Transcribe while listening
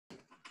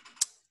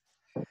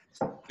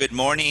Good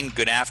morning,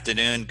 good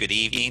afternoon, good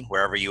evening,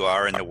 wherever you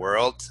are in the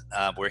world.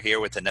 We're here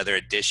with another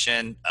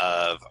edition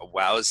of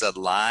WOWSA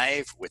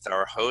Live with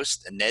our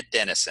host, Ned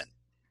Denison.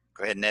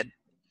 Go ahead, Ned.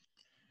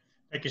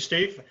 Thank you,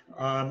 Steve.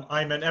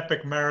 I'm an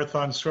epic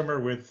marathon swimmer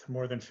with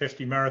more than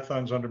 50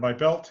 marathons under my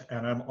belt,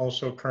 and I'm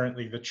also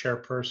currently the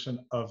chairperson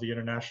of the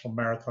International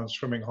Marathon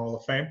Swimming Hall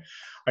of Fame.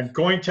 I'm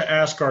going to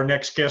ask our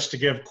next guest to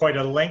give quite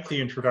a lengthy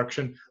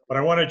introduction, but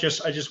I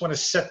just want to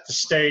set the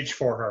stage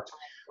for her.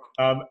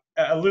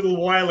 A little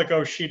while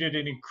ago, she did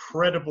an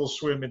incredible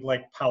swim in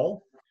Lake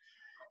Powell.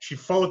 She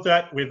followed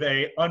that with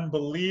an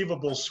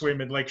unbelievable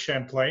swim in Lake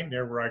Champlain,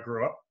 near where I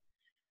grew up.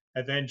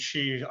 And then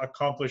she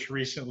accomplished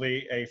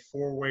recently a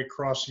four-way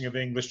crossing of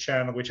the English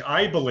Channel, which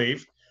I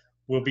believe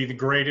will be the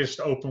greatest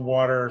open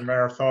water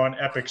marathon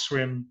epic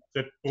swim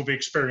that will be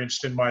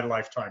experienced in my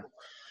lifetime.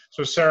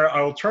 So Sarah,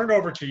 I will turn it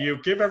over to you.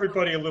 Give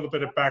everybody a little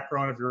bit of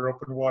background of your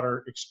open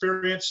water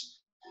experience.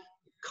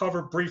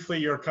 Cover briefly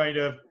your kind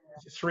of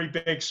three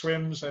big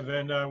swims, and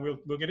then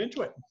we'll get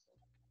into it.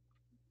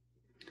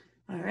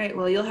 All right,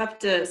 well, you'll have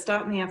to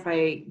stop me if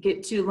I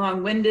get too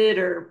long-winded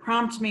or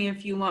prompt me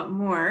if you want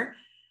more.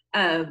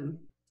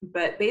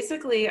 But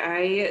basically,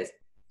 I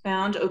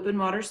found open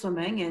water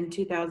swimming in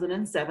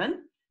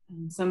 2007.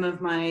 And some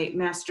of my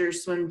master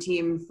swim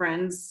team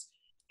friends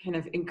kind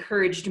of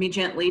encouraged me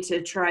gently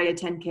to try a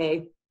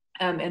 10K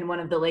in one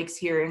of the lakes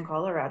here in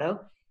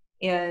Colorado.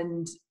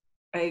 And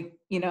I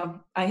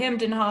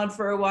hemmed and hawed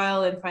for a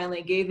while and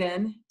finally gave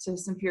in to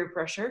some peer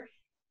pressure.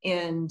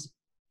 And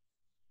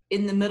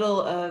in the middle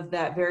of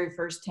that very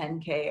first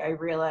 10K, I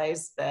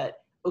realized that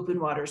open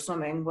water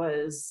swimming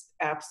was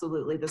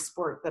absolutely the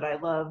sport that I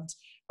loved,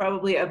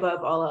 probably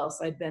above all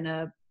else. I'd been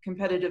a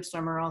competitive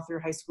swimmer all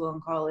through high school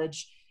and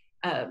college,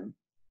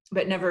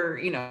 but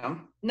never,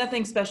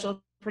 nothing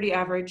special, pretty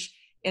average.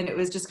 And it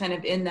was just kind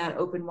of in that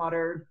open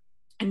water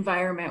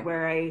environment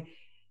where I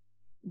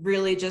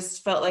really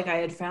just felt like I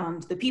had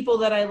found the people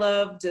that I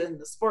loved and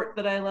the sport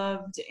that I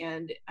loved,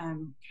 and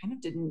kind of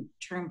didn't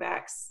turn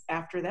back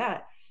after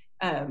that.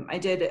 I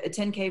did a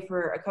 10K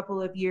for a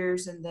couple of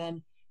years, and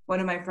then one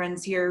of my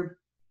friends here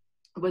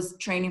was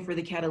training for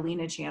the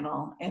Catalina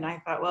channel, and I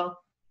thought, well,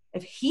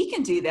 if he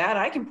can do that,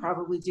 I can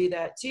probably do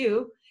that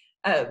too.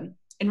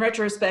 In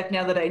retrospect,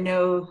 now that I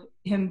know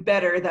him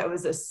better, that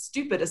was a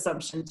stupid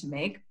assumption to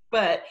make,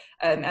 but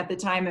at the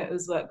time it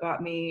was what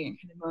got me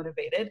kind of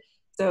motivated.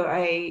 So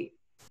I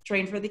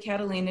trained for the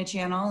Catalina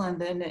channel and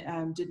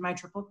then did my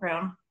Triple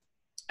Crown.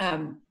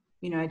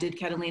 I did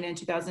Catalina in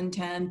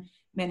 2010,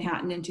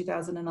 Manhattan in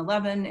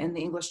 2011, and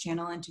the English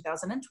Channel in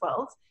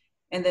 2012.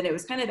 And then it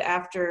was kind of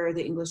after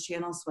the English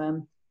Channel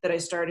swim that I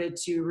started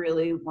to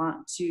really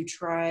want to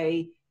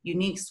try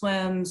unique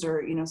swims,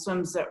 or,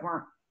 swims that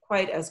weren't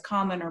quite as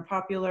common or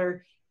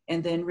popular,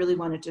 and then really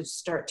wanted to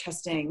start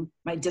testing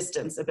my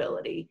distance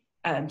ability.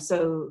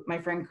 So my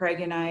friend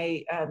Craig and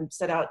I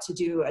set out to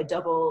do a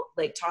double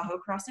Lake Tahoe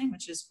crossing,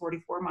 which is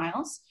 44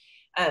 miles.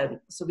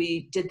 So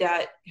we did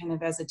that kind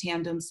of as a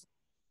tandem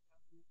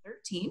in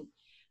 2013.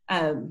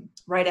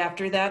 Right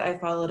after that, I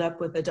followed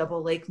up with a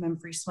double Lake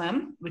Memphre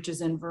swim, which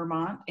is in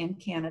Vermont in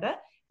Canada,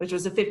 which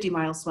was a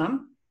 50-mile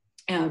swim.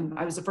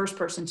 I was the first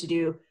person to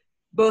do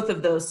both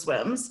of those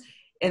swims.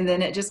 And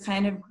then it just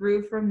kind of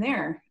grew from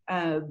there.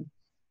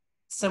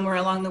 Somewhere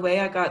along the way,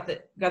 I got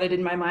it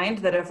in my mind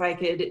that if I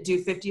could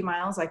do 50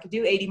 miles, I could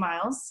do 80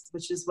 miles,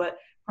 which is what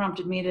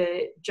prompted me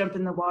to jump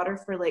in the water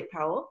for Lake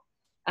Powell.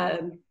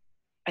 I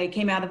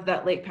came out of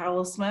that Lake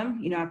Powell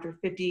swim, after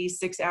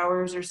 56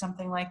 hours or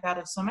something like that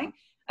of swimming.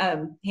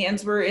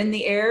 Hands were in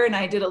the air and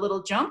I did a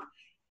little jump,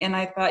 and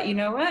I thought, you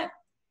know what,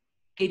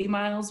 80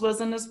 miles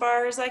wasn't as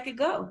far as I could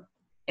go.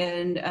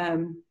 And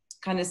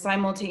kind of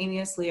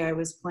simultaneously, I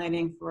was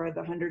planning for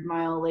the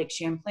 100-mile Lake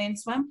Champlain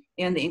swim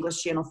and the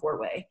English Channel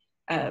 4-way.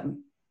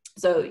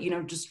 So,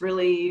 just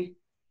really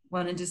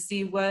wanted to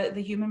see what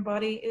the human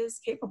body is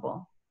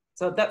capable.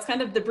 So that's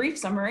kind of the brief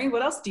summary.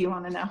 What else do you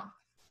want to know?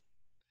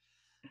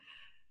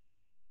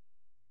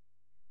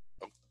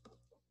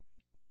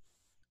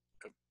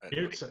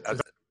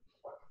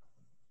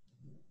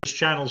 This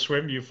channel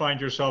swim, you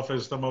find yourself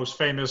as the most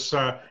famous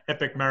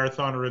epic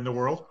marathoner in the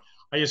world.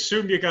 I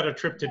assume you got a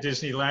trip to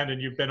Disneyland and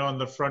you've been on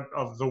the front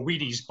of the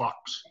Wheaties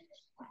box.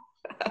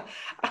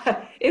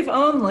 If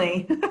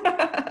only.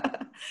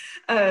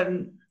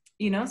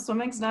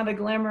 Swimming's not a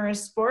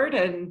glamorous sport,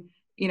 and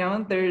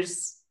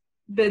there's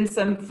been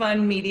some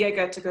fun media. I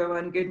got to go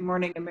on Good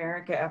Morning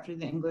America after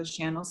the English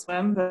Channel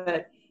swim,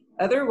 but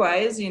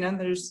otherwise,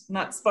 there's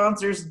not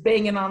sponsors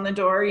banging on the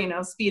door.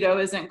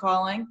 Speedo isn't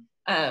calling.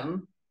 So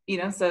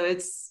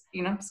it's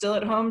still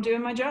at home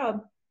doing my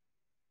job.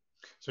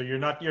 So you're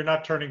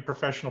not turning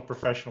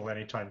professional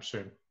anytime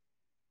soon.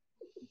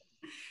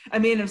 I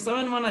mean, if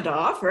someone wanted to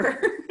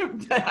offer,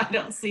 but I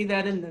don't see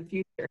that in the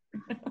future.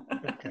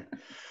 Okay.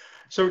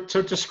 So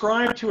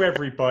describe to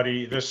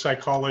everybody the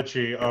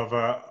psychology of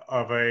a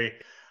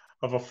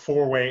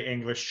four-way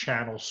English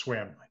Channel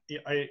swim.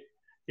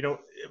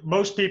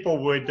 Most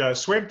people would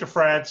swim to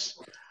France.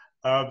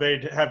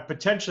 They'd have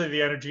potentially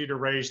the energy to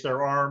raise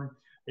their arm.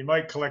 They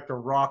might collect a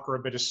rock or a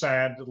bit of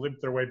sand,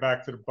 limp their way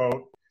back to the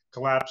boat,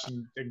 collapse,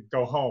 and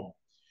go home.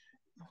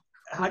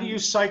 How do you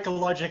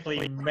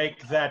psychologically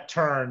make that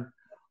turn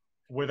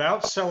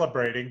without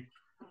celebrating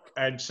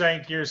and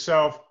saying to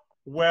yourself,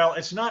 well,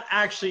 it's not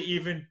actually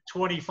even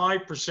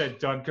 25%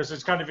 done because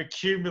it's kind of a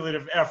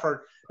cumulative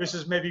effort. This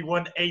is maybe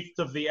 1/8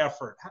 of the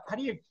effort. How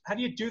do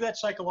you do that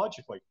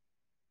psychologically?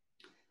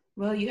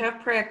 Well, you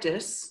have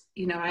practice.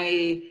 You know,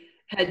 I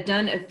had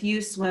done a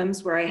few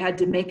swims where I had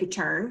to make a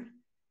turn.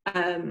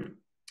 And,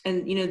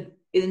 you know,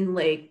 in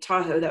Lake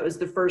Tahoe, that was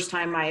the first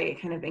time I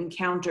kind of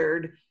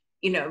encountered,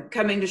 you know,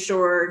 coming to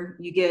shore,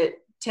 you get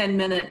 10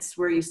 minutes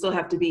where you still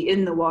have to be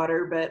in the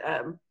water, but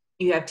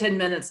you have 10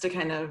 minutes to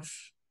kind of,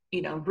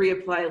 you know,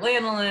 reapply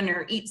lanolin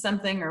or eat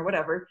something or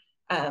whatever.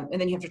 And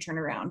then you have to turn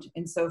around.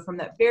 And so from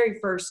that very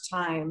first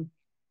time,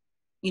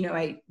 you know,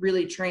 I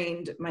really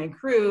trained my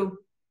crew.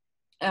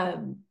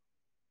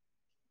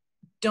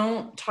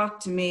 Don't talk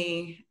to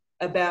me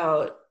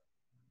about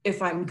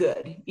if I'm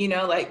good, you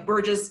know, like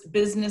we're just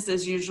business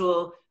as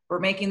usual. We're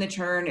making the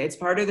turn. It's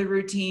part of the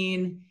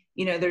routine.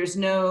 You know, there's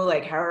no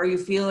like, how are you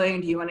feeling?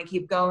 Do you want to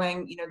keep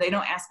going? You know, they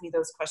don't ask me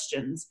those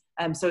questions.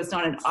 So it's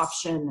not an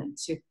option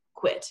to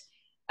quit.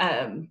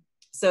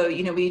 So,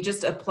 you know, we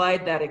just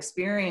applied that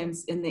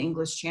experience in the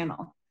English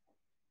Channel.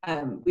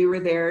 We were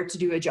there to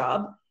do a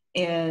job,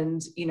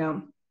 and, you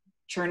know,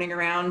 churning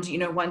around, you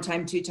know, 1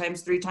 time, 2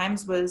 times, 3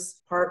 times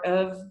was part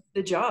of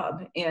the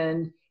job.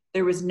 And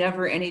there was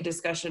never any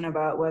discussion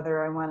about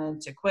whether I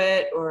wanted to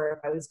quit or if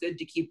I was good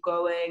to keep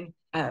going.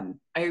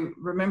 I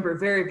remember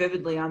very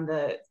vividly on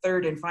the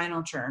 3rd and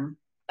final turn,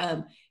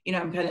 you know,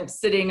 I'm kind of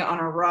sitting on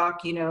a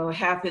rock, you know,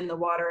 half in the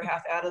water,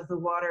 half out of the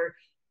water,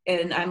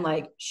 and I'm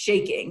like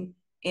shaking.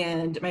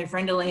 And my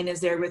friend Elaine is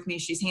there with me.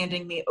 She's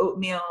handing me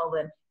oatmeal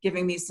and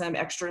giving me some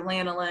extra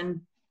lanolin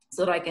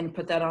so that I can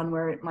put that on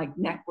where my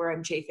neck where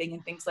I'm chafing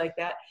and things like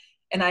that.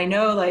 And I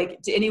know,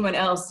 like, to anyone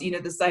else, you know,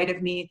 the sight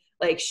of me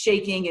like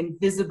shaking and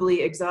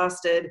visibly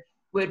exhausted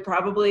would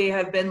probably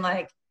have been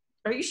like,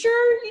 are you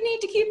sure you need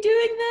to keep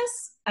doing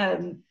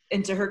this?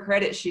 And to her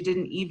credit, she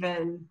didn't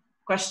even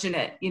question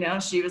it. You know,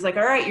 she was like,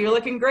 all right, you're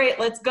looking great.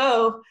 Let's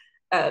go.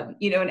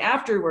 You know, and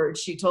afterwards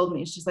she told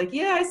me, she's like,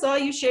 yeah, I saw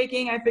you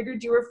shaking. I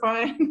figured you were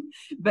fine.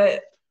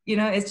 But, you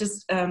know, it's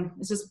just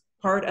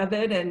part of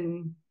it.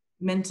 And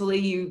mentally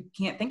you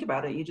can't think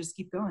about it. You just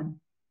keep going.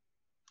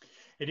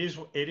 It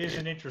is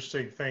an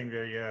interesting thing,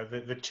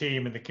 the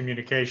team and the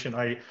communication.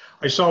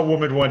 I saw a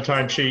woman one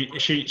time,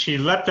 she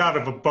leapt out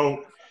of a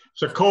boat.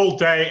 It's a cold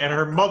day, and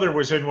her mother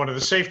was in one of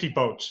the safety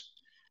boats.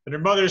 And her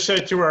mother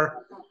said to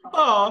her,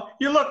 oh,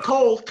 you look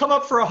cold, come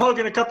up for a hug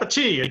and a cup of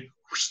tea. And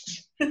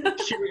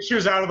whoosh, she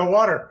was out of the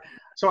water.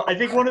 So I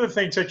think one of the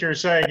things that you're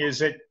saying is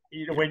that,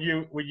 you know, when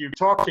you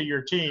talk to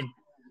your team,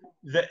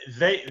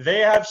 they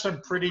have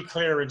some pretty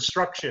clear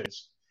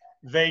instructions.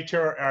 They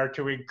are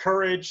to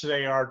encourage,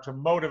 they are to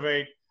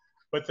motivate,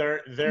 but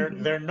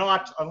they're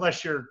not,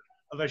 unless you're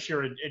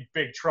in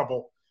big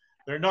trouble,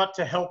 they're not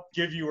to help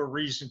give you a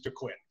reason to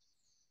quit.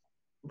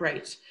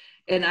 Right.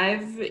 And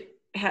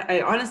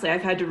honestly,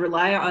 I've had to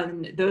rely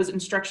on those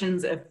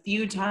instructions a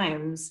few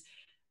times.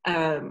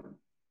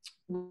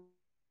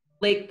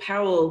 Lake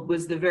Powell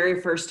was the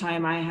very first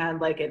time I had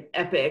like an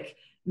epic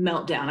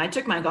meltdown. I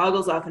took my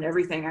goggles off and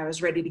everything. I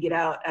was ready to get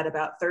out at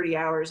about 30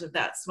 hours of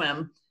that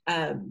swim.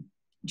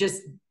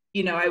 Just,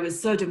 you know, I was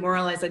so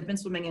demoralized. I'd been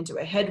swimming into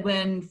a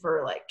headwind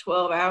for like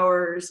 12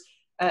 hours.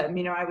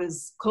 You know, I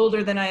was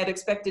colder than I had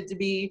expected to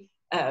be.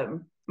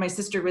 My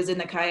sister was in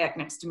the kayak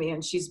next to me,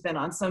 and she's been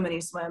on so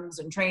many swims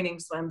and training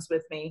swims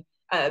with me.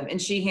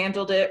 And she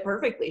handled it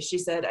perfectly. She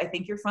said, I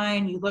think you're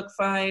fine. You look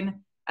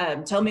fine.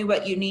 Tell me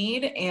what you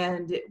need,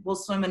 and we'll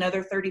swim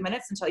another 30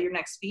 minutes until your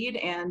next feed,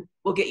 and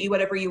we'll get you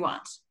whatever you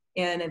want.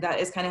 And that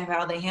is kind of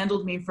how they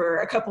handled me for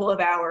a couple of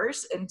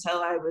hours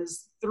until I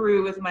was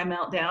through with my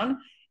meltdown.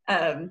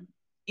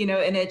 You know,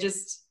 and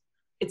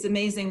it's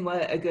amazing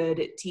what a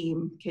good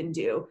team can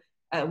do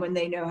when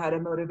they know how to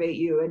motivate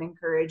you and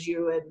encourage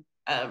you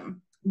and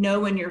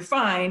know when you're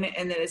fine,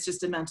 and that it's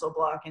just a mental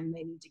block and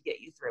they need to get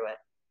you through it.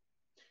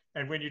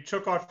 And when you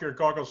took off your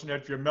goggles and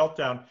had your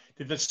meltdown,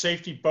 did the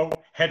safety boat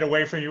head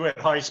away from you at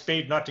high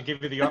speed, not to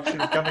give you the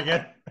option of coming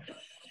in?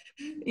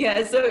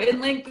 Yeah, so in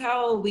Lake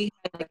Powell, we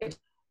had like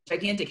a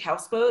gigantic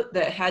houseboat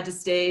that had to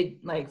stay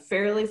like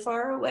fairly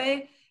far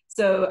away.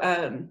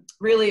 So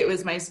really it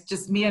was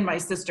just me and my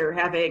sister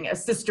having a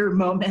sister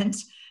moment.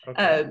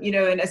 Okay. You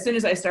know, and as soon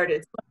as I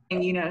started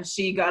swimming, you know,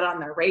 she got on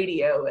the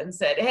radio and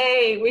said,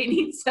 hey, we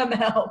need some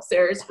help.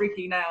 Sarah's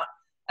freaking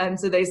out.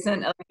 So they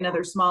sent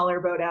another smaller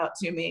boat out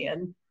to me,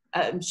 and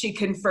she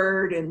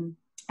conferred, and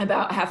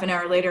about half an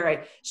hour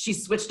later, she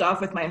switched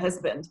off with my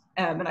husband,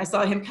 and I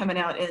saw him coming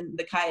out in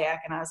the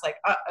kayak, and I was like,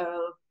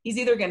 uh-oh, he's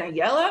either going to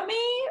yell at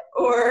me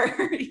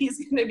or he's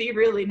going to be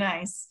really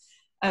nice.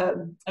 I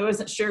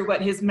wasn't sure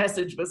what his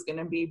message was going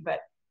to be,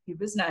 but he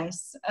was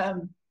nice.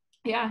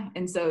 Yeah,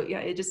 and so, yeah,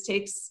 it just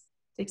takes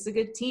a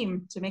good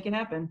team to make it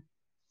happen.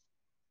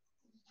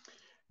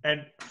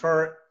 And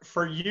for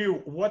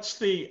you, what's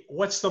the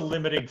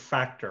limiting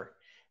factor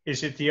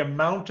Is it the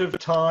amount of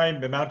time,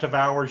 the amount of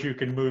hours you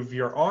can move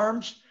your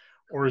arms,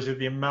 or is it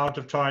the amount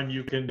of time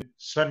you can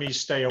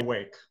semi-stay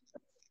awake?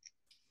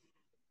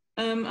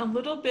 A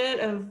little bit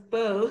of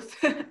both.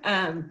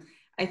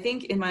 I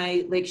think in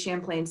my Lake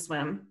Champlain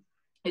swim,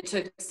 it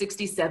took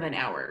 67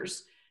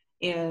 hours.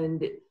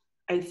 And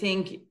I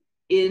think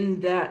in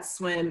that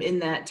swim, in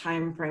that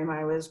time frame,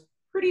 I was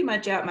pretty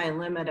much at my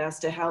limit as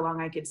to how long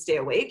I could stay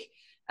awake.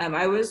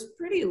 I was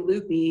pretty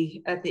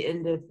loopy at the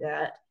end of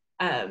that.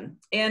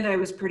 And I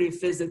was pretty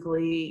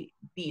physically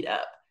beat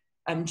up.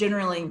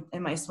 Generally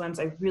in my swims,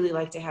 I really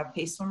like to have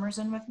pace swimmers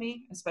in with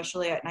me,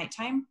 especially at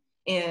nighttime.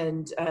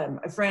 And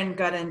a friend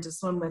got in to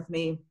swim with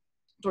me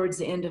towards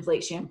the end of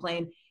Lake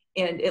Champlain,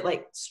 and it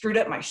like screwed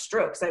up my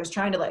strokes. I was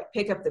trying to like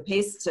pick up the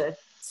pace to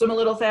swim a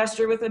little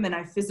faster with him, and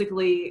I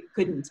physically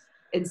couldn't.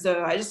 And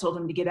so I just told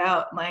him to get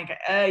out. I'm like,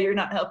 you're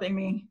not helping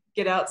me.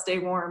 Get out, stay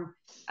warm,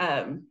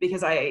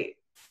 because I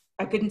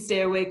couldn't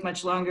stay awake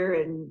much longer,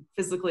 and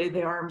physically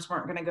the arms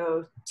weren't going to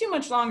go too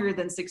much longer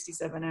than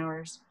 67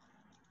 hours.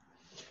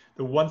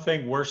 The one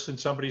thing worse than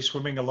somebody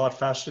swimming a lot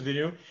faster than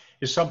you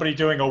is somebody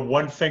doing a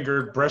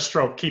one-fingered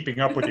breaststroke keeping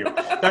up with you.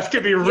 That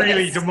could be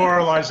really Yes.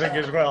 demoralizing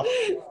as well.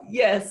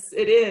 Yes,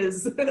 it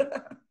is.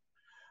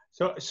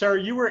 So,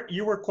 Sarah, you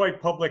were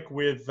quite public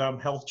with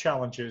health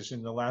challenges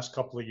in the last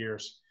couple of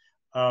years.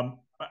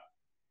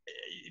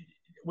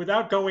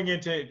 Without going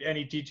into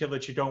any detail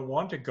that you don't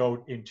want to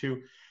go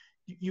into,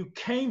 you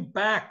came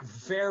back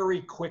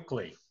very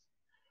quickly.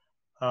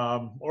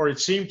 Or it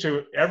seemed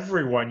to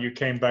everyone you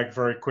came back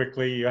very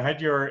quickly. You had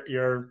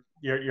your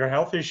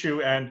health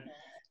issue, and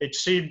it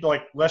seemed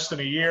like less than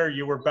a year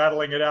you were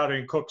battling it out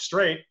in Cook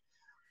Strait,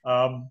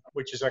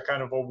 which is a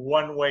kind of a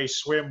one-way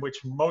swim,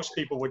 which most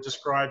people would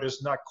describe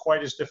as not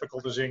quite as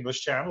difficult as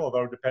English Channel,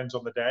 although it depends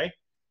on the day.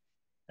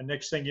 And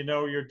next thing you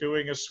know, you're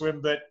doing a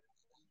swim that,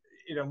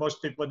 you know,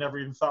 most people had never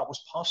even thought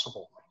was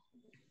possible.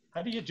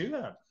 How do you do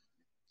that?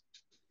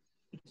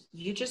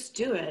 You just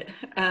do it.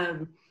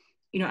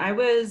 You know, I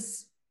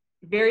was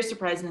very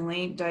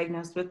surprisingly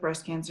diagnosed with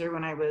breast cancer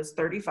when I was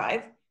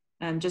 35,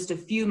 just a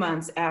few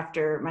months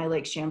after my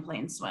Lake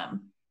Champlain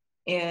swim.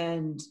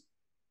 And,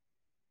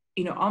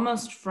 you know,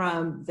 almost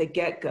from the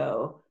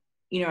get-go,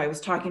 you know, I was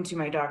talking to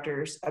my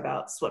doctors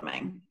about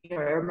swimming. You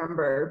know, I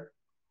remember,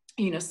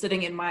 you know,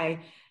 sitting in my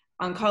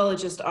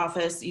oncologist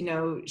office, you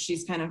know,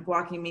 she's kind of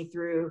walking me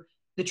through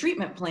the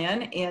treatment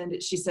plan.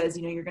 And she says,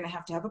 you know, you're going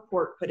to have a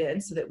port put in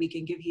so that we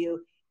can give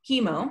you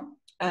chemo,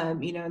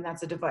 you know, and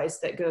that's a device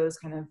that goes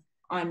kind of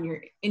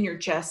in your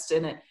chest,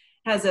 and it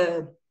has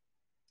a,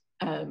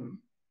 I don't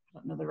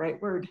know the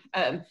right word,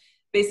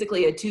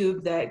 basically a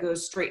tube that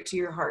goes straight to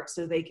your heart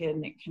so they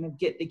can kind of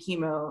get the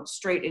chemo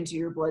straight into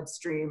your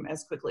bloodstream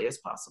as quickly as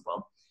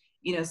possible.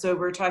 You know, so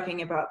we're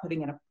talking about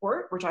putting in a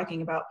port, we're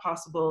talking about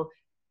possible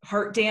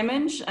heart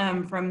damage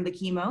from the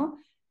chemo.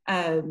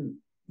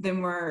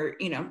 Then we're,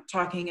 you know,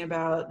 talking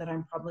about that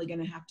I'm probably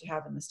going to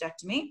have a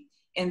mastectomy.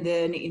 And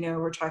then, you know,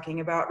 we're talking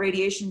about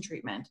radiation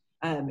treatment.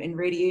 And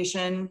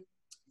radiation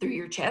through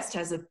your chest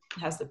has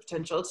the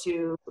potential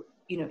to,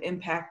 you know,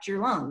 impact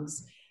your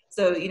lungs.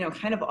 So, you know,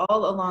 kind of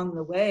all along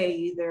the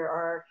way, there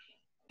are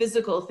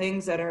physical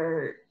things that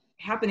are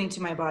happening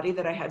to my body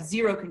that I have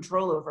zero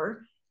control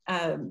over.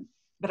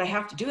 But I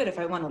have to do it if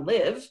I want to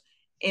live.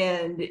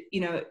 And,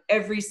 you know,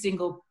 every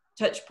single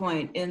touch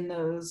point in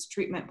those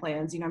treatment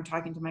plans, you know, I'm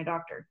talking to my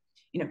doctor,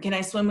 you know, can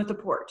I swim with a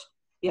port?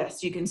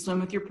 Yes, you can swim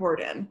with your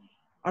port in.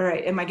 All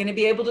right, am I going to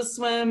be able to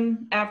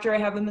swim after I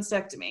have a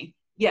mastectomy?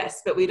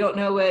 Yes, but we don't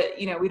know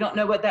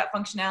what that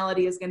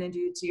functionality is going to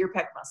do to your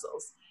pec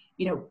muscles.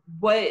 You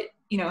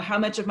know, how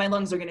much of my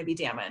lungs are going to be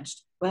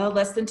damaged? Well,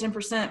 less than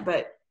 10%,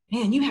 but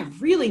man, you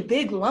have really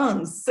big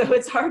lungs, so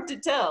it's hard to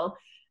tell.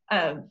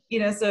 You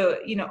know, so,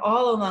 you know,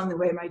 all along the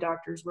way, my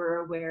doctors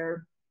were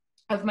aware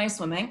of my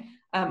swimming.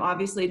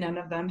 Obviously, none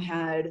of them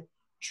had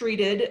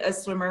treated a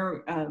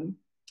swimmer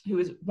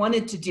who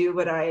wanted to do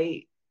what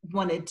I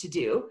wanted to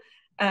do.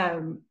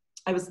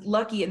 I was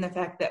lucky in the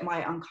fact that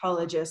my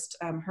oncologist,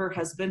 her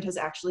husband has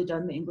actually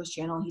done the English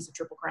Channel. He's a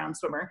Triple Crown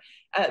swimmer.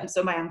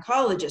 So my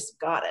oncologist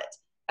got it.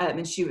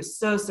 And she was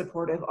so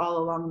supportive all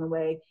along the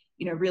way,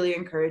 you know, really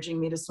encouraging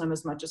me to swim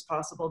as much as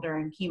possible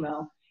during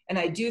chemo. And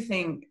I do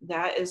think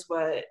that is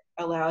what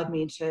allowed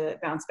me to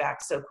bounce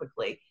back so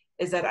quickly,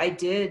 is that I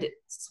did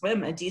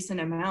swim a decent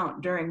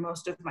amount during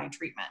most of my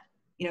treatment.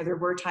 You know, there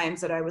were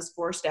times that I was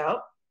forced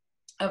out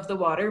of the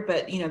water,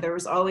 but, you know, there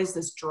was always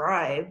this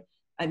drive.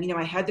 You know,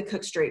 I had the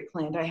Cook Strait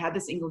planned. I had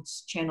this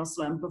English Channel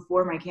swim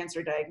before my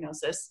cancer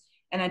diagnosis,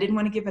 and I didn't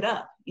want to give it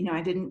up. You know,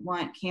 I didn't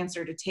want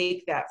cancer to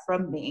take that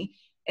from me.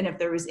 And if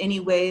there was any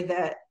way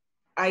that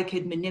I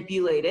could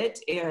manipulate it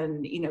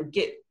and, you know,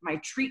 get my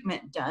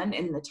treatment done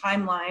in the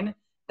timeline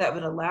that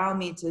would allow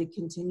me to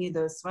continue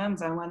those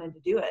swims, I wanted to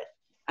do it.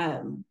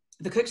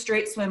 The Cook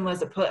Strait swim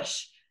was a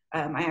push.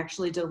 I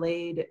actually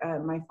delayed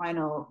my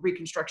final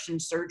reconstruction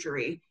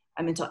surgery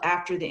until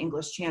after the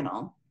English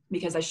Channel,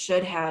 because I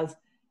should have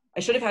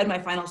had my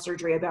final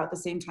surgery about the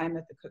same time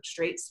that the Cook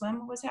Strait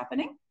swim was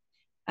happening.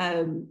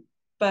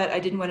 but I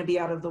didn't want to be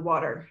out of the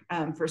water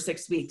for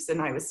 6 weeks,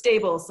 and I was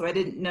stable. So I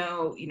didn't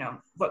know,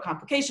 what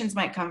complications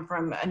might come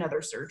from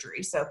another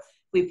surgery. So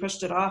we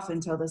pushed it off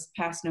until this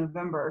past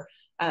November.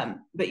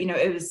 But,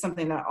 it was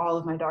something that all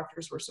of my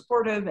doctors were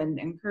supportive and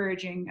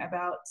encouraging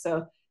about.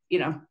 So,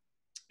 it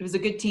was a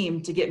good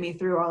team to get me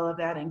through all of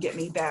that and get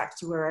me back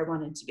to where I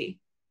wanted to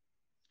be.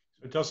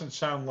 It doesn't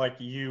sound like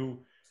you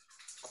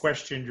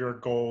questioned your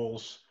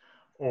goals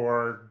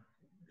or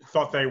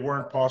thought they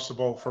weren't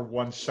possible for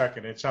 1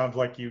 second. It sounds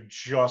like you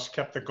just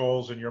kept the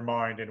goals in your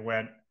mind and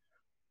went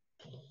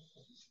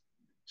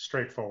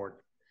straight forward.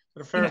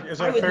 Is that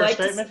a fair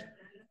statement?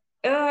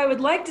 I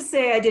would like to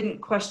say I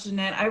didn't question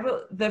it.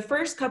 The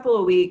first couple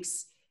of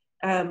weeks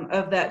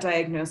of that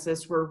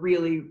diagnosis were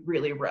really,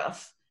 really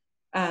rough.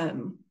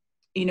 And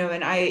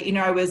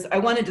I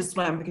wanted to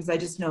swim because I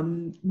just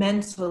know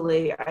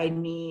mentally I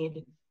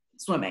need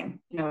swimming.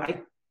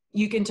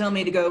 You can tell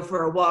me to go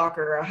for a walk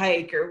or a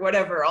hike or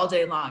whatever all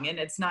day long, and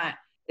it's not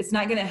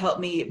going to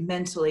help me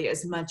mentally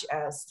as much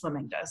as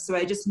swimming does. So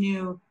I just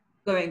knew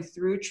going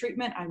through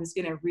treatment, I was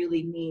going to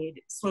really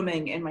need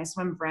swimming and my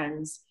swim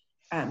friends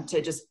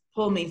to just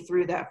pull me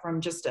through that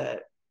from just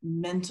a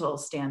mental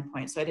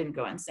standpoint. So I didn't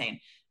go insane.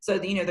 So,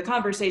 the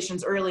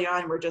conversations early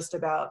on were just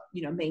about,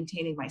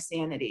 maintaining my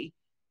sanity.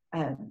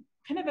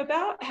 Kind of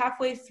about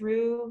halfway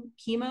through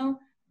chemo,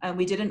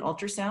 we did an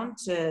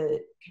ultrasound to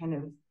kind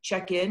of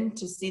check in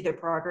to see the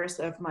progress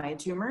of my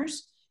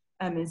tumors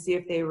and see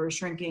if they were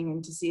shrinking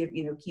and to see if,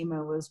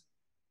 chemo was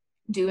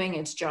doing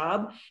its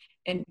job.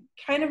 And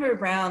kind of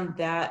around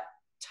that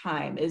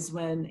time is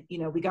when,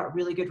 we got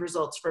really good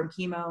results from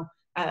chemo.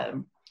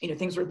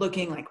 Things were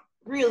looking like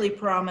really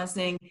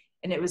promising.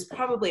 And it was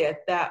probably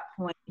at that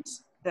point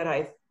that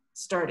I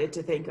started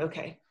to think,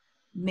 okay,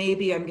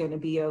 maybe I'm going to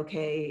be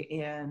okay,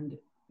 and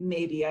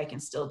maybe I can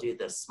still do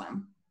this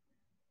swim.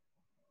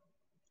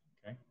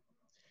 Okay.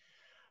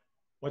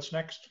 What's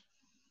next?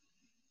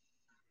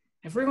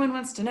 Everyone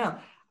wants to know.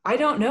 I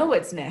don't know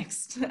what's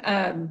next.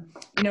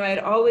 I'd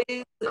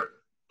always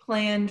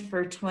planned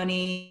for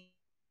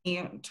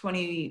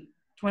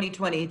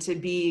 2020 to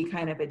be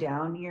kind of a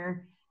down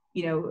year.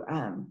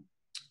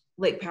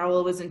 Lake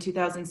Powell was in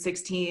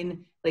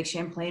 2016. Lake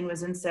Champlain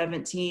was in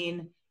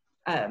 17.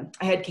 I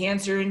had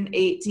cancer in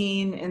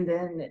 18, and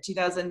then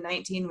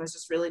 2019 was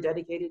just really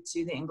dedicated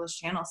to the English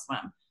Channel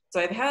swim. So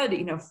I've had,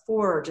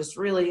 4 just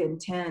really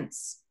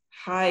intense,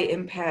 high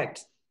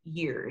impact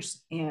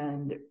years.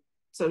 And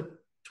so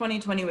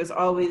 2020 was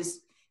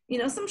always,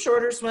 some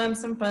shorter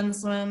swims, some fun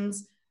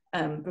swims.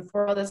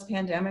 Before all this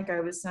pandemic,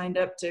 I was signed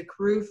up to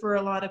crew for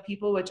a lot of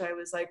people, which I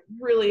was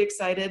really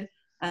excited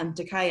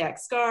to kayak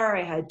Scar.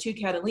 I had 2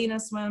 Catalina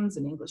swims,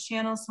 an English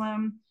Channel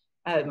swim.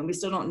 And we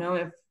still don't know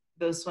if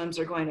those swims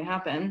are going to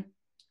happen.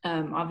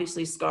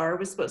 Obviously Scar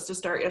was supposed to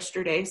start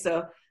yesterday.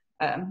 So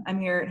I'm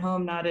here at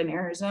home, not in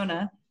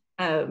Arizona.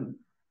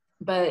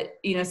 But,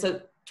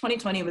 so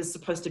 2020 was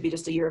supposed to be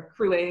just a year of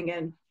crewing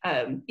and,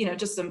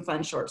 just some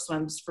fun short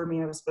swims for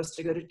me. I was supposed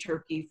to go to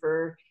Turkey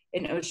for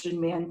an Ocean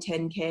Man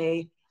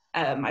 10K.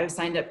 I was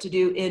signed up to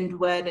do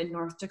Indwed in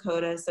North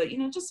Dakota. So,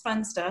 just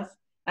fun stuff.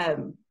 I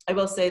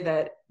will say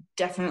that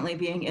definitely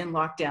being in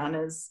lockdown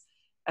has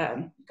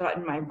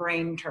gotten my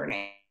brain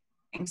turning.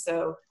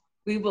 So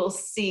we will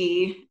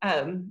see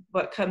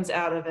what comes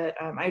out of it.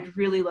 I'd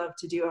really love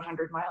to do a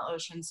 100-mile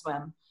ocean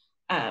swim.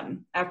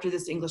 After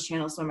this English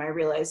Channel swim, I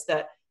realized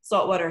that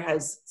saltwater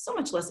has so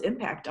much less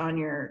impact on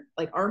your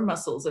arm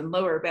muscles and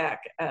lower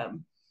back.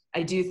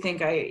 I do think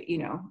a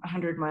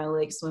 100-mile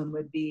lake swim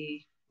would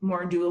be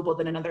more doable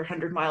than another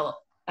 100-mile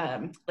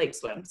lake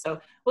swim. So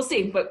we'll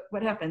see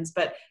what happens.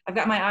 But I've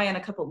got my eye on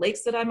a couple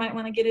lakes that I might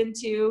want to get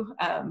into.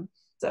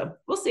 So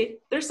we'll see.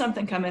 There's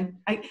something coming.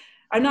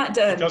 I'm not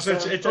done.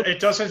 It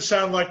doesn't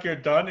sound like you're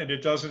done, and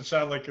it doesn't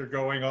sound like you're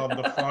going on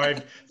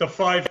the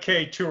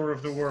 5K tour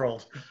of the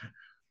world.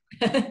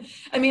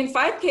 I mean,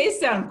 5Ks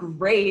sound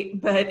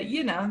great, but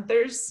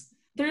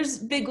there's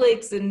big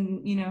lakes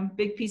and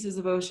big pieces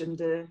of ocean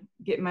to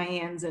get my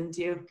hands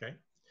into. Okay,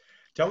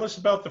 tell us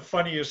about the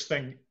funniest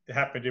thing that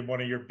happened in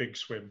one of your big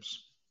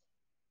swims.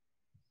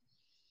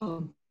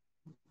 Oh,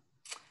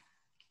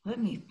 let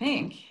me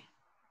think.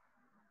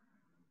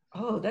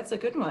 Oh, that's a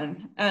good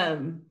one.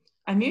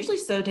 I'm usually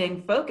so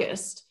dang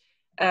focused.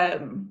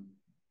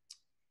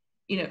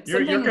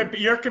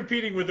 You're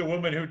competing with a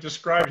woman who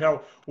described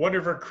how one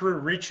of her crew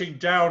reaching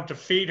down to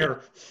feed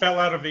her fell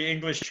out of the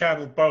English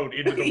Channel boat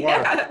into the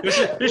water. Yeah.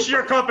 This is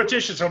your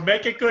competition, so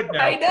make it good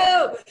now. I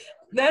know.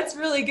 That's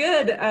really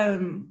good.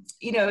 On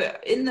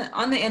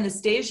the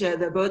Anastasia,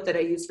 the boat that I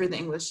use for the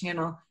English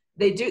Channel,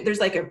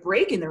 there's a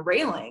break in the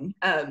railing,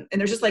 and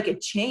there's just a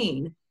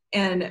chain,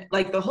 and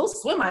the whole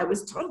swim I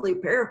was totally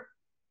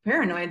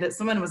paranoid that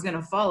someone was going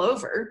to fall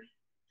over.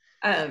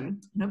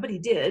 Nobody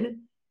did.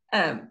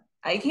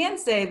 I can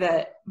say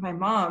that my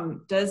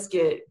mom does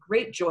get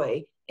great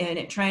joy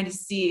in trying to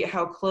see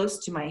how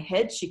close to my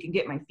head she can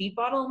get my feed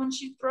bottle when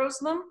she throws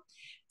them.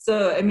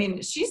 So, I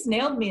mean, she's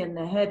nailed me in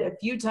the head a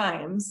few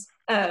times.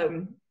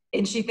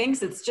 and she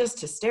thinks it's just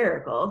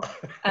hysterical.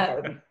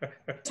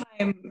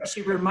 Time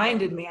she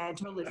reminded me, I had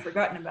totally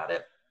forgotten about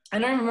it. I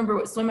don't remember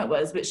what swim it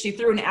was, but she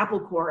threw an apple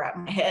core at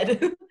my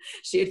head.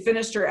 She had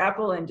finished her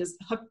apple and just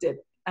hooked it.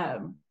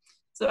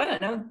 So I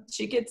don't know.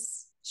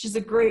 She's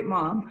a great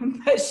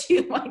mom, but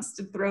she likes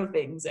to throw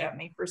things at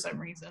me for some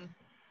reason.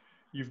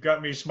 You've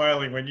got me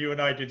smiling. When you and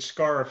I did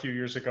SCAR a few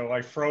years ago,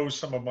 I froze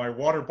some of my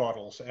water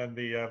bottles, and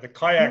the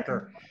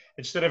kayaker,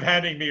 instead of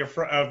handing me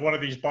one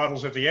of these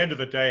bottles at the end of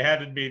the day,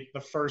 handed me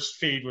the first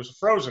feed was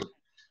frozen.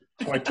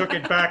 So I took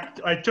it back.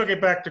 I took it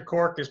back to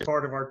Cork as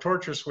part of our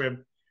torture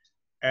swim,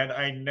 and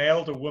I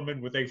nailed a woman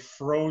with a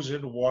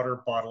frozen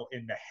water bottle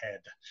in the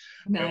head.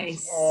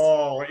 Nice.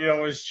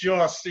 It was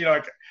just,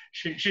 like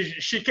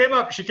she came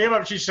up.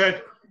 She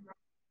said,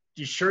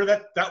 "You sure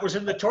that was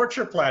in the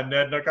torture plan,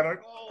 Ned?" And I kind of,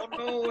 oh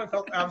no, I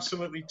felt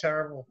absolutely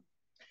terrible.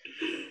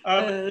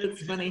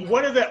 That's funny.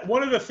 One of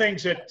the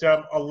things that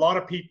a lot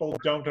of people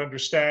don't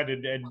understand,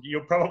 and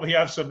you'll probably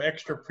have some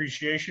extra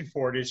appreciation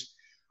for it, is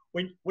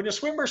when a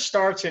swimmer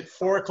starts at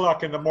 4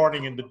 o'clock in the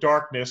morning in the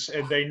darkness,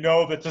 and they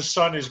know that the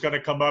sun is going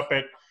to come up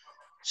at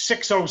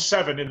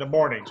 6:07 in the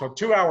morning, so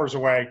 2 hours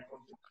away,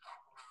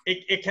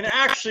 it can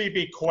actually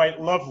be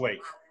quite lovely.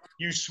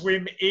 You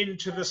swim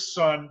into the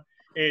sun.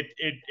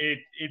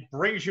 It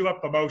brings you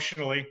up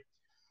emotionally.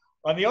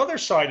 On the other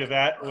side of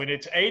that, when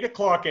it's 8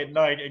 o'clock at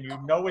night and you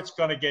know it's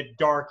going to get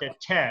dark at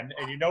 10,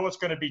 and you know it's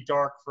going to be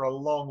dark for a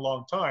long,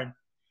 long time,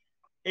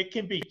 it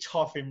can be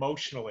tough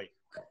emotionally.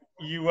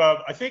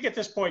 I think at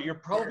this point, you're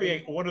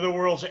probably one of the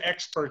world's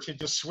experts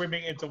into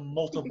swimming into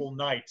multiple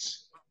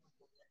nights.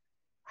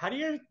 How do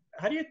you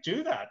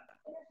do that?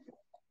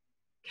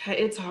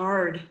 It's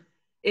hard.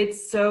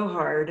 It's so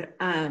hard.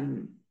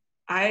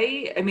 I'll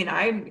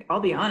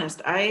be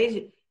honest,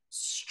 I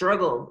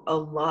struggle a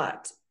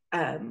lot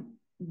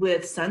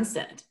with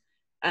sunset.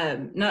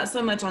 Not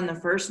so much on the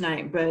first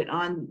night, but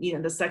on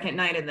the second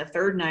night and the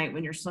third night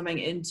when you're swimming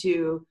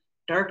into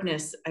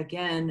darkness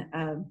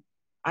again.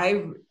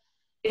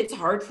 It's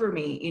hard for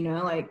me,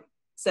 like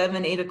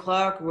 7, 8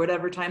 o'clock,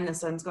 whatever time the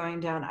sun's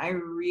going down. I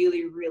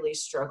really, really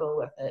struggle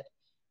with it.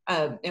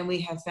 And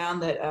we have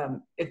found that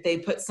if they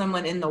put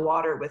someone in the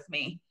water with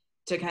me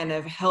to kind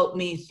of help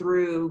me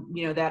through,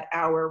 that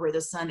hour where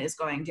the sun is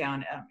going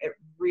down, it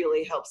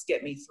really helps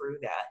get me through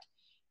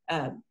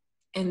that.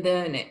 And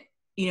then,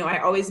 I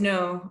always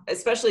know,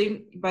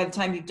 especially by the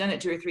time you've done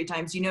it 2 or 3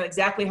 times, you know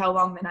exactly how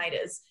long the night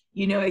is.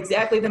 You know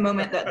exactly the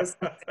moment that the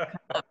sun's going to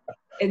come up.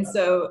 And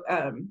so,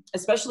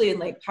 especially in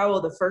Lake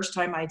Powell, the first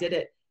time I did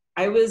it,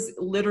 I was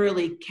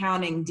literally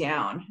counting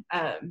down.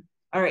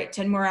 All right,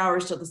 10 more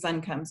hours till the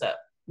sun comes up.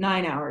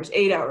 9 hours,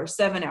 8 hours,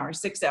 7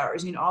 hours, 6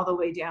 hours, all the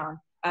way down.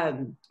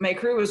 My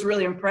crew was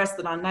really impressed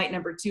that on night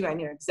number 2, I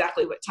knew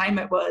exactly what time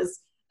it was.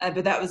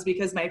 But that was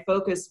because my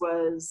focus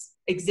was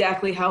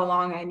exactly how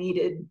long I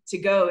needed to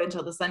go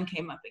until the sun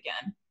came up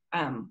again.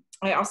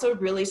 I also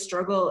really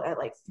struggle at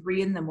like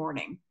 3 in the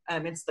morning.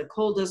 It's the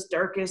coldest,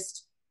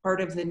 darkest part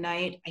of the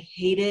night. I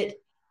hate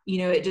it.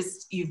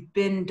 You've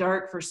been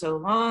dark for so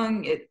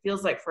long. It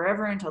feels like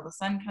forever until the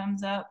sun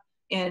comes up.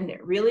 And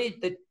really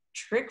the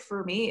trick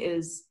for me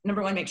is,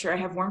 number 1, make sure I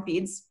have warm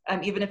feeds.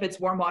 Even if it's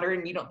warm water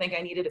and you don't think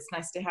I need it, it's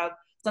nice to have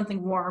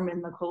something warm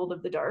in the cold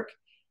of the dark.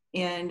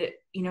 And,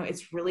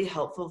 it's really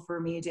helpful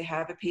for me to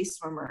have a pace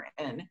swimmer.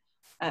 And,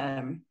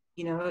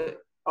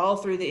 all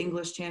through the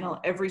English Channel,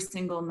 every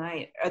single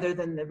night, other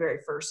than the very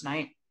first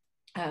night,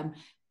 I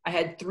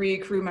had 3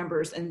 crew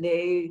members, and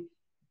they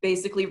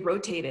basically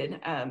rotated.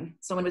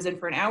 Someone was in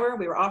for an hour,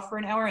 we were off for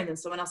an hour, and then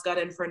someone else got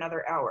in for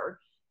another hour.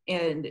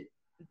 And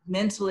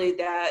mentally,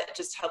 that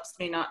just helps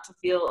me not to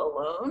feel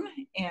alone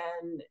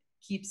and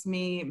keeps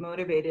me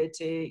motivated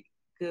to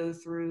go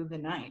through the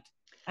night.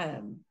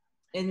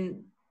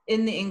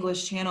 In the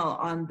English Channel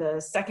on the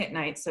second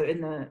night, so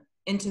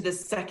into the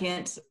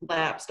second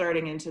lap,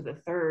 starting into the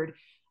third,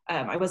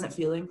 I wasn't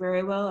feeling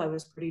very well. I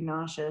was pretty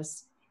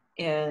nauseous.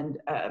 And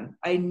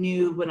I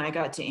knew when I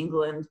got to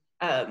England,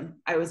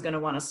 I was going to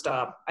want to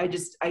stop.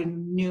 I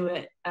knew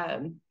it.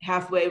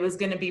 Halfway was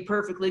going to be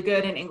perfectly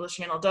good, and English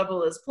Channel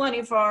double is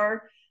plenty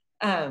far.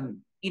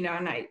 And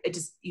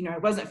I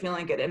wasn't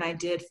feeling good. And I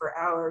did for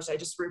hours. I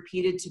just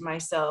repeated to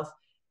myself,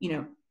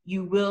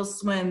 you will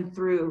swim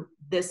through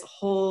this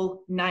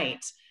whole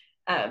night.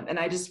 And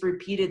I just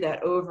repeated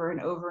that over and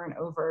over and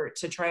over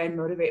to try and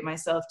motivate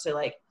myself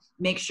to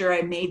make sure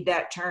I made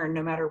that turn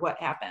no matter what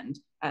happened.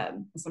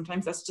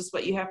 Sometimes that's just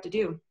what you have to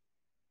do.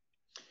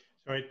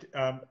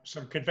 So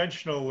some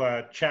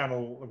conventional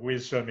channel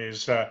wisdom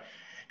is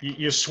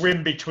you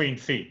swim between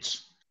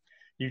feeds.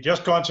 You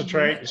just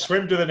concentrate,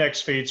 swim to the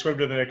next feed, swim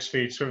to the next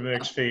feed, swim to the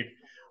next feed.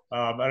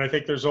 And I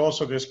think there's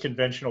also this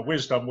conventional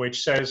wisdom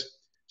which says,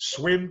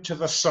 swim to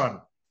the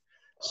sun,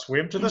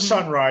 swim to the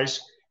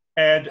sunrise.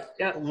 And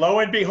lo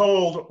and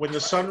behold, when the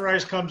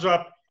sunrise comes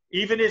up,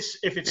 even if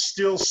it's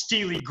still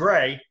steely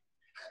gray,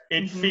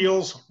 it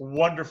feels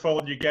wonderful,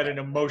 and you get an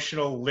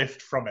emotional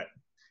lift from it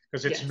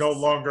because it's no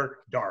longer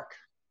dark.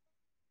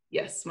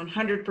 Yes,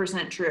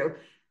 100% true.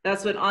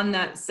 that's what, on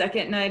that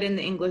second night in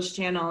the English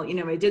Channel, you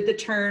know, I did the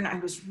turn. I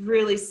was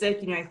really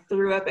sick. You know, I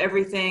threw up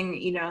everything,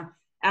 you know,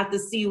 at the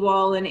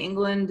seawall in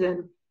England.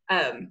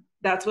 And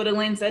that's what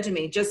Elaine said to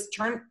me. Just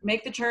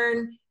make the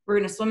turn. We're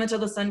going to swim until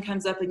the sun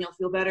comes up and you'll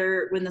feel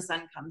better when the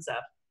sun comes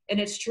up. And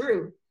it's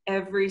true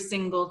every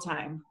single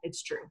time.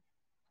 It's true.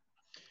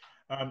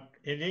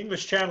 In the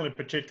English Channel in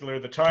particular,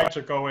 the tides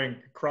are going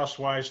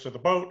crosswise to the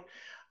boat.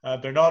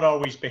 They're not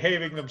always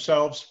behaving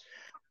themselves.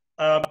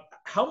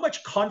 How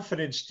much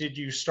confidence did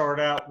you start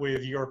out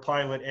with your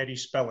pilot, Eddie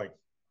Spelling?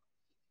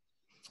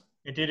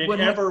 And did it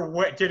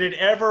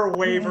ever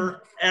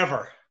waver,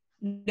 ever?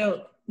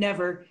 No,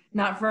 never.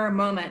 Not for a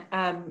moment.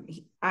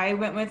 I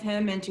went with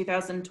him in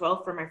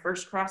 2012 for my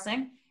first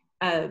crossing.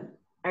 I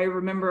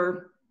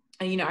remember,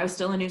 you know, I was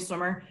still a new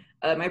swimmer.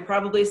 I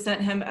probably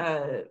sent him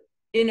a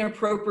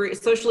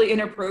socially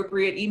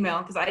inappropriate email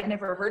because I'd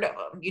never heard of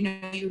them. You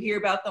know, you hear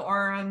about the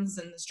Orams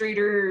and the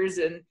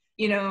Streeters and,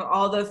 you know,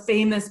 all the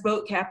famous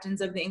boat captains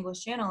of the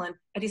English Channel, and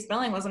Eddie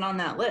Spelling wasn't on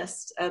that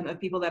list of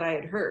people that I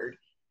had heard.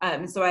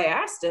 So I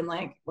asked him,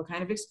 like, what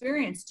kind of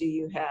experience do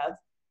you have?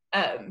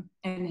 And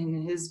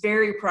in his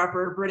very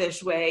proper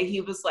British way,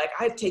 he was like,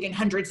 I've taken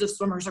hundreds of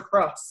swimmers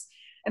across.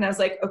 And I was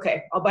like,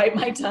 okay, I'll bite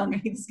my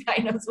tongue. This guy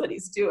knows what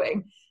he's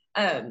doing.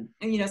 And,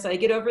 you know, so I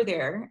get over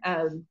there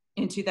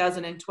in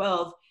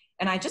 2012,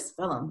 and I just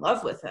fell in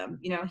love with him.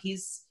 You know,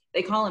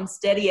 they call him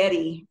Steady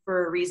Eddie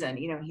for a reason.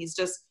 You know, he's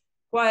just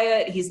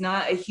quiet. He's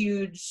not a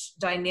huge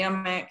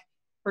dynamic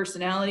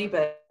personality,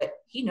 but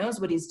he knows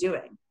what he's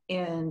doing.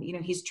 And, you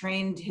know, he's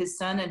trained his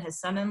son and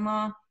his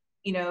son-in-law,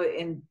 you know,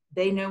 and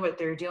they know what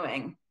they're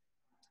doing.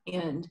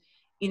 And,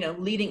 you know,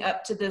 leading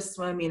up to this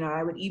swim, you know,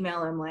 I would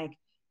email him like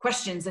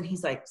questions, and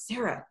he's like,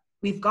 Sarah,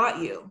 we've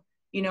got you.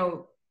 You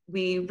know,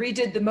 we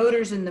redid the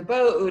motors in the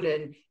boat,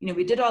 and, you know,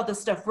 we did all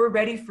this stuff. We're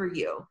ready for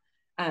you.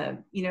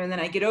 You know, and then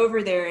I get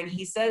over there and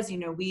he says, you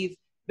know, we've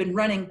been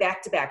running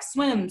back-to-back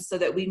swims so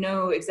that we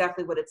know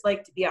exactly what it's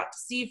like to be out to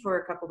sea for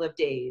a couple of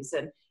days.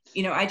 And,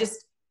 you know,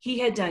 he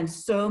had done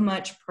so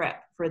much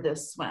prep for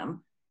this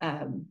swim.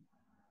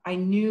 I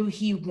knew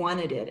he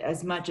wanted it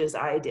as much as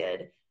I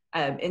did.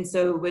 And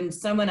so when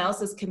someone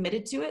else is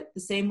committed to it the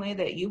same way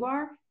that you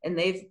are, and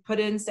they've put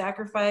in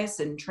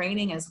sacrifice and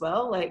training as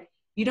well, like,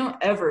 you don't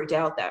ever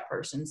doubt that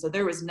person. So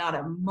there was not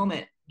a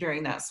moment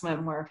during that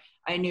swim where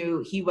I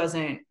knew he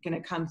wasn't going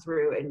to come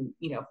through and,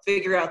 you know,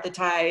 figure out the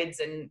tides.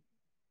 And,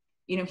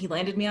 you know, he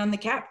landed me on the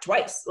cap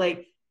twice.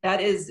 Like,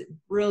 that is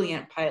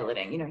brilliant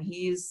piloting. You know,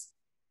 he's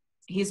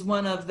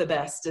one of the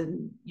best,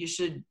 and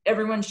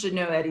everyone should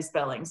know Eddie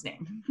Spelling's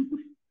name.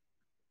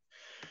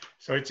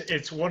 So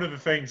it's one of the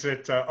things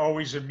that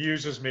always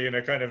amuses me in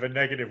a kind of a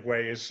negative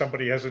way is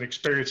somebody has an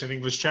experience in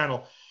English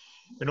Channel,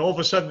 and all of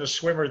a sudden the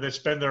swimmer that's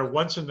been there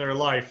once in their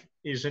life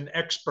is an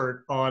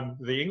expert on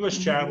the English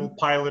Channel,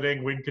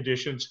 piloting, wind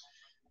conditions,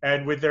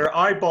 and with their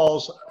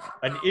eyeballs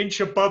an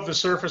inch above the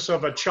surface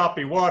of a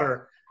choppy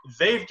water,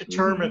 they've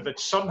determined that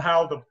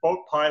somehow the boat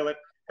pilot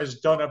has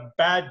done a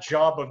bad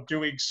job of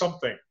doing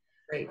something.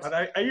 Right. And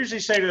I usually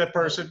say to the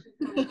person,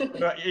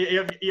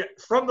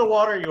 from the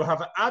water, you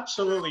have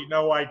absolutely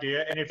no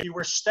idea. And if you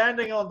were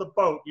standing on the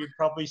boat, you'd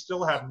probably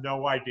still have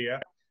no idea,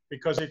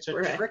 because it's a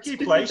tricky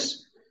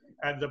place.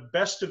 And the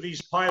best of these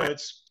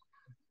pilots,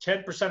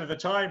 10% of the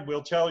time,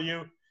 will tell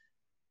you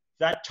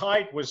that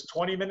tide was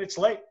 20 minutes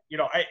late. You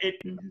know,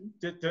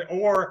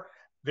 or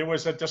there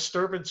was a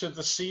disturbance in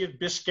the Sea of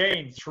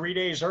Biscayne 3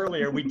 days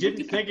earlier. We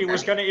didn't think it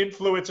was going to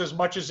influence as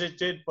much as it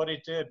did, but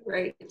it did.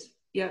 Right.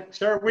 Yeah.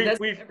 Sarah,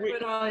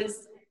 everyone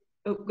always.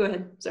 Oh, go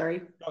ahead.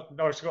 Sorry.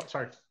 No,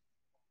 sorry.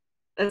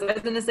 As I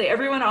was going to say,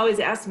 everyone always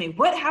asks me,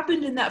 what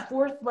happened in that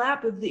fourth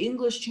lap of the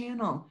English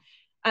Channel?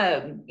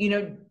 You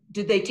know,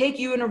 did they take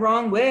you in a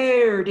wrong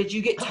way, or did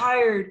you get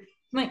tired?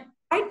 I'm like,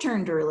 I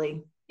turned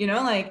early. You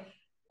know, like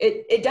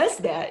it does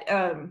that.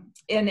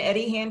 And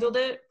Eddie handled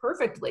it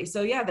perfectly.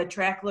 So yeah, the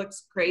track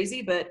looks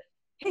crazy, but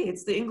hey,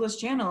 it's the English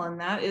Channel, and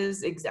that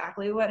is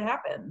exactly what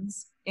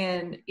happens.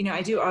 And, you know,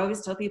 I do always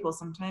tell people,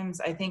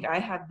 sometimes I think I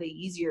have the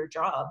easier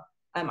job.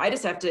 I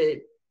just have to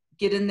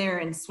get in there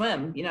and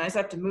swim. You know, I just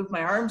have to move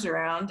my arms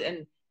around,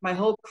 and my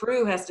whole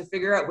crew has to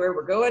figure out where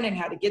we're going and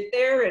how to get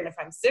there, and if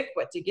I'm sick,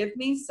 what to give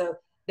me. So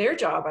their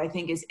job, I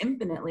think, is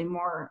infinitely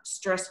more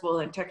stressful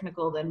and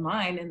technical than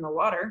mine in the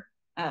water.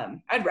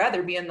 I'd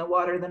rather be in the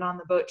water than on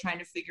the boat trying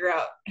to figure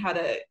out how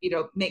to, you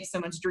know, make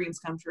someone's dreams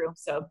come true.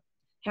 So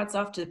hats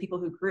off to the people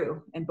who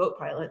crew and boat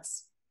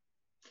pilots.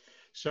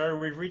 Sarah,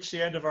 we've reached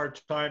the end of our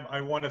time. I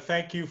want to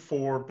thank you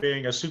for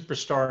being a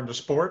superstar in the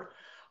sport.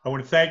 I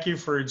want to thank you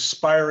for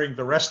inspiring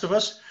the rest of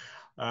us.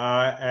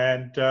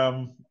 And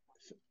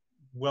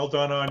well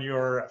done on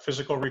your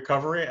physical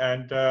recovery.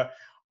 And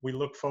we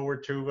look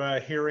forward to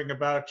hearing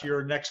about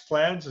your next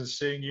plans and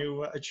seeing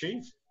you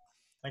achieve.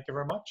 Thank you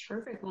very much.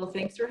 Perfect. Well,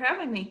 thanks for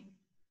having me.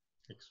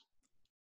 Thanks.